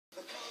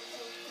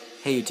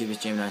Hey YouTube,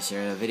 it's James Nice here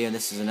in a video.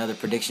 This is another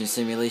prediction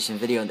simulation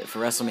video for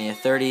WrestleMania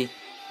 30,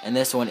 and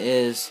this one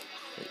is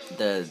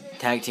the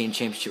Tag Team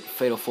Championship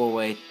Fatal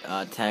 4-Way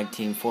Tag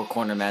Team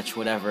 4-Corner match,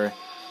 whatever.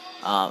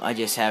 I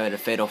just have it a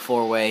Fatal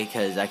 4-Way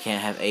because I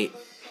can't have eight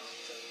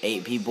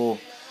people.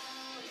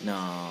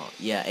 No,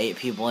 yeah, 8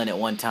 people in at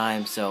one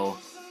time. So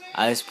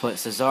I just put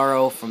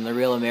Cesaro from the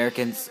Real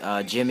Americans,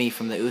 Jimmy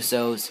from the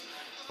Usos,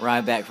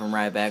 Ryback from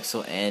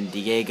Ryback, and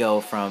Diego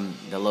from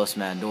the Los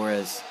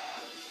Matadores.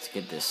 Let's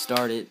get this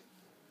started.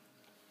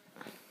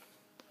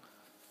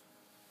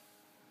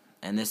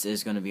 And this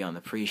is going to be on the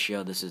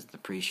pre-show. This is the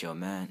pre-show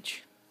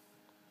match.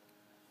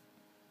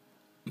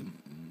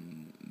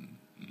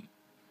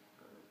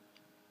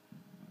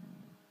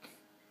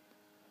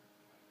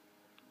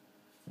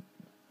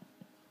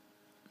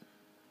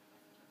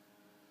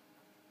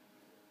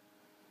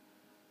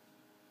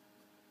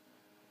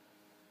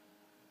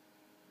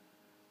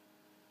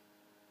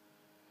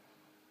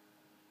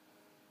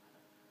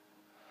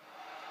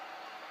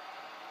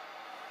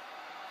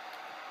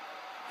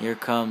 Here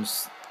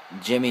comes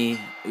Jimmy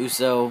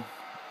Uso,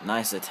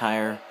 nice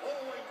attire.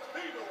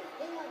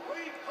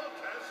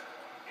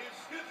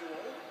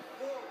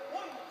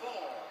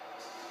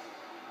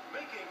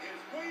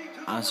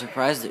 I'm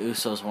surprised the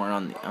Usos weren't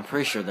on I'm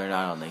pretty sure they're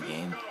not on the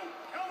game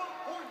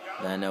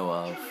that I know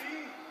of.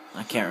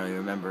 I can't really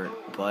remember,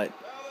 but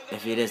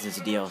if it is, it's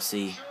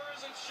DLC.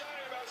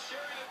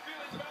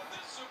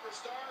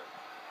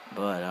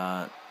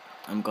 But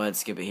I'm glad to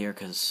skip it here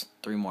because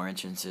 3 more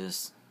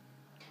entrances.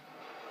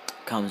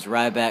 Comes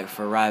Ryback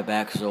for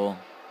Ryback, so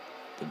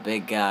the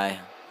big guy.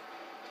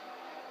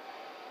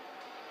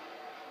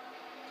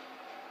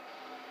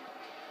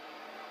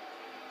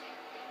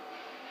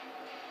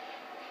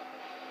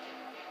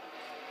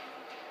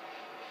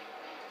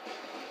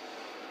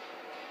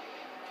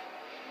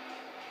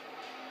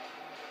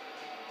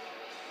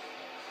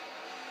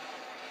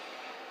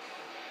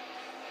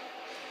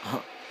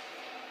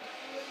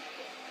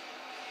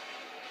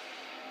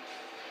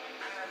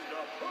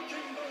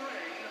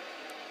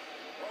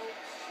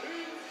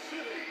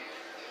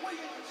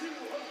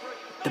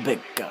 The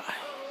big guy.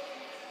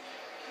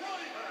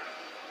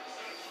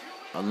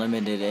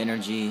 Unlimited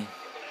energy.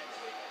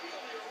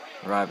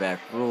 Ryback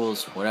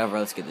rules. Whatever.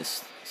 Let's get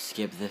this.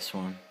 Skip this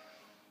one.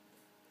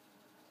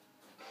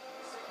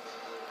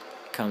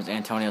 Comes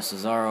Antonio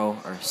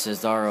Cesaro, or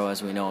Cesaro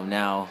as we know him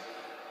now,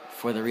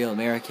 for the Real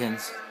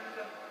Americans.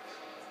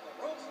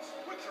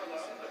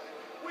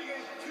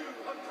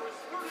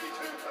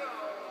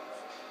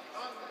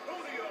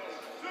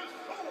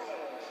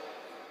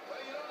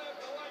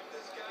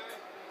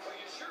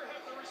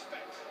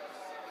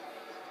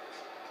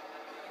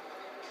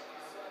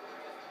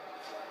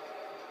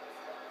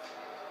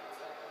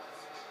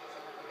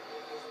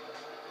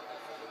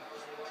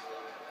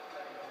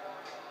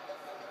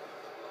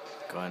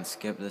 Go ahead and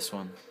skip this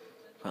one.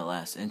 My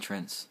last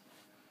entrance.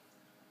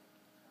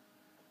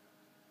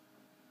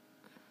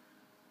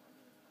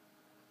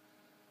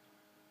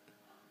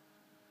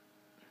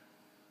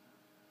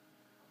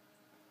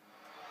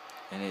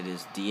 And it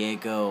is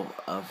Diego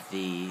of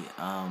the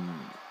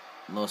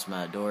Los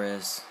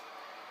Matadores.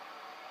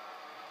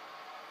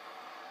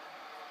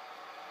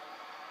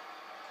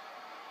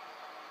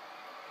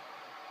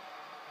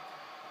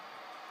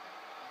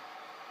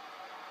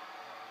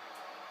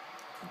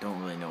 Don't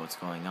really know what's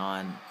going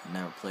on.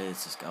 Never played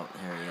this. Just go.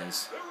 Here he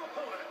is.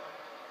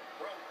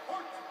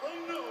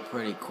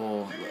 Pretty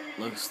cool.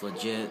 Looks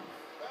legit.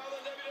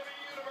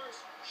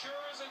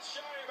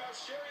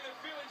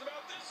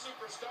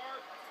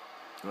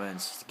 Go ahead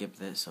and skip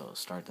this. So we'll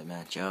start the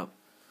match up.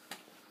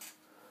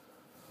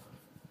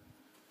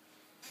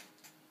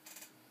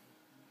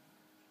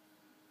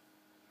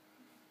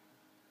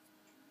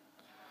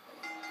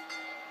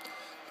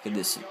 Get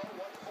this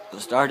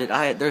started.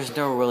 There's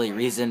no really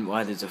reason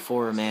why there's a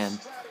 4-man.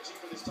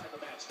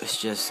 It's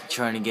just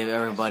trying to give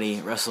everybody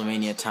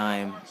WrestleMania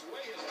time,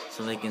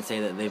 so they can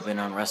say that they've been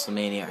on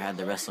WrestleMania or had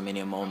the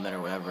WrestleMania moment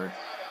or whatever.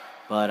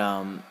 But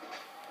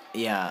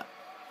yeah,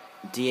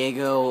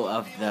 Diego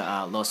of the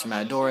Los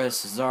Matadores,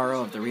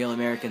 Cesaro of the Real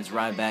Americans,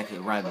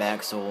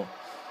 Ryback Soul,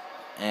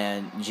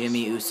 and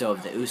Jimmy Uso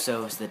of the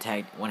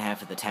Usos, one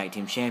half of the Tag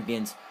Team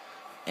Champions.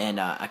 And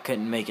I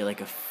couldn't make it like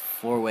a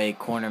 4-way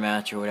corner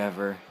match or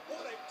whatever.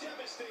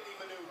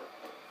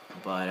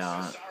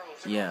 But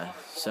yeah,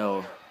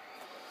 so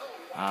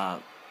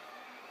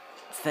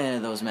fan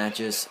of those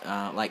matches,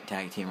 like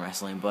tag team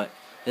wrestling. But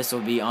this will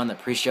be on the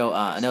pre-show.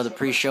 I know the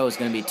pre-show is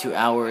going to be 2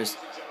 hours.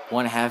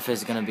 One half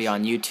is going to be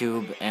on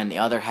YouTube, and the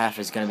other half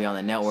is going to be on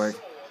the network.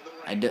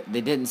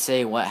 They didn't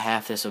say what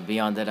half this will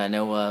be on that I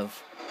know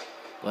of,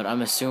 but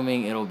I'm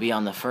assuming it'll be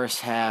on the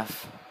first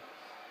half,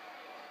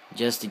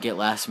 just to get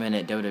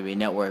last-minute WWE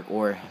Network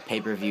or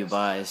pay-per-view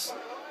buys.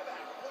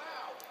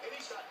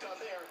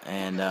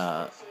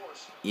 And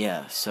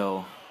yeah,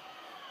 so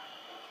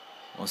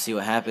we'll see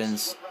what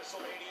happens.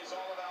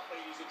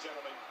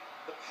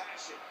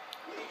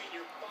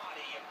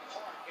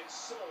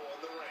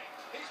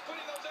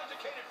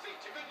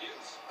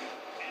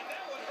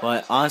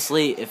 But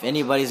honestly, if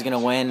anybody's going to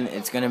win,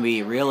 it's going to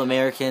be Real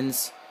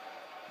Americans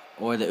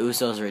or the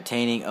Usos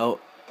retaining. Oh,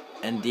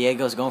 and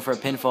Diego's going for a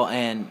pinfall,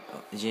 and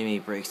Jimmy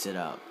breaks it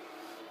up.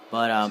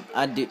 But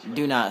I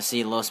do not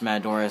see Los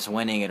Matadores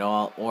winning at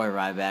all, or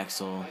Ryback.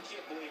 So,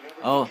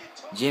 oh,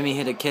 Jimmy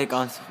hit a kick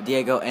on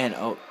Diego, and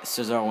oh,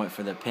 Cesaro went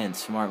for the pin.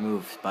 Smart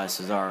move by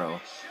Cesaro.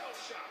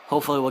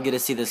 Hopefully we'll get to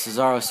see the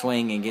Cesaro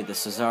swing and get the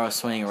Cesaro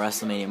swing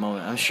WrestleMania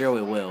moment. I'm sure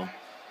we will.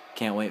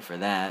 Can't wait for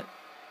that.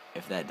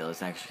 If that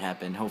does actually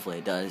happen. Hopefully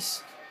it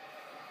does.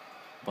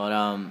 But,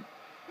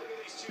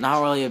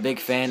 not really a big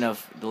fan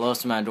of the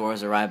Los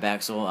Matadores or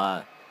Ryback.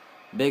 So,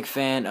 big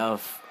fan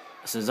of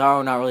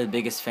Cesaro. Not really the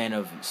biggest fan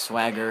of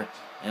Swagger.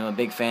 And I'm a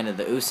big fan of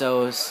the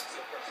Usos.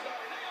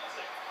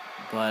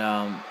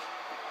 But,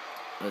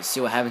 let's see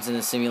what happens in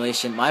the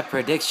simulation. My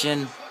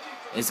prediction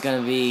is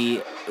going to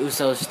be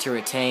Usos to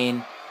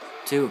retain.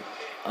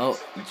 Oh,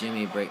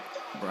 Jimmy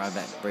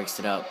Ryback breaks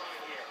it up.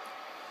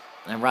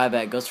 And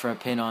Ryback goes for a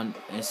pin on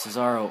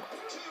Cesaro.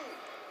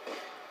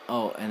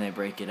 Oh, and they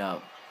break it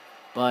up.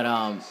 But,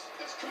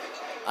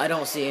 I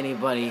don't see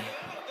anybody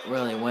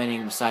really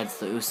winning besides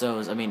the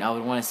Usos. I mean, I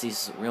would want to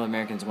see Real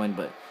Americans win,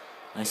 but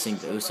I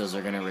think the Usos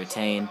are going to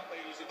retain.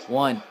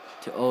 1,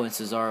 2, oh, and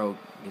Cesaro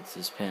gets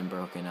his pin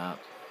broken up.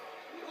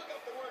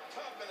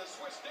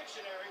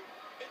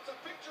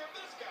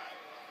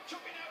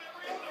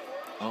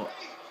 Oh.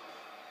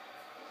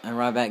 And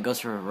Ryback goes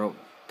for a rope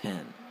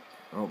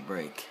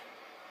break.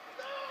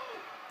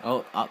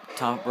 Oh, up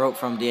top rope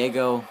from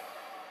Diego.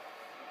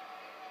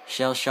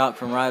 Shell shock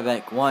from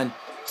Ryback. 1,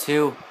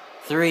 2,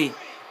 3.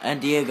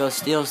 And Diego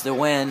steals the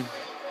win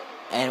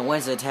and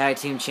wins the tag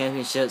team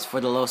championships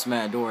for the Los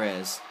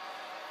Matadores.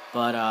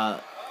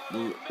 But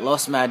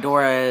Los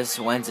Matadores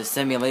wins the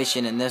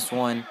simulation in this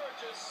one.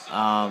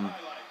 Don't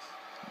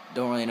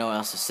really know what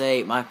else to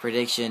say. My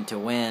prediction to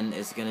win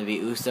is going to be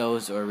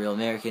Usos or Real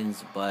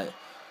Americans, but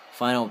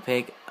final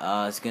pick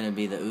is going to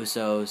be the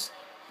Usos.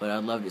 But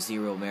I'd love to see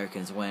Real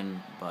Americans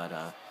win. But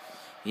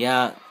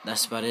yeah,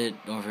 that's about it.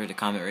 Don't forget to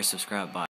comment, rate, subscribe. Bye.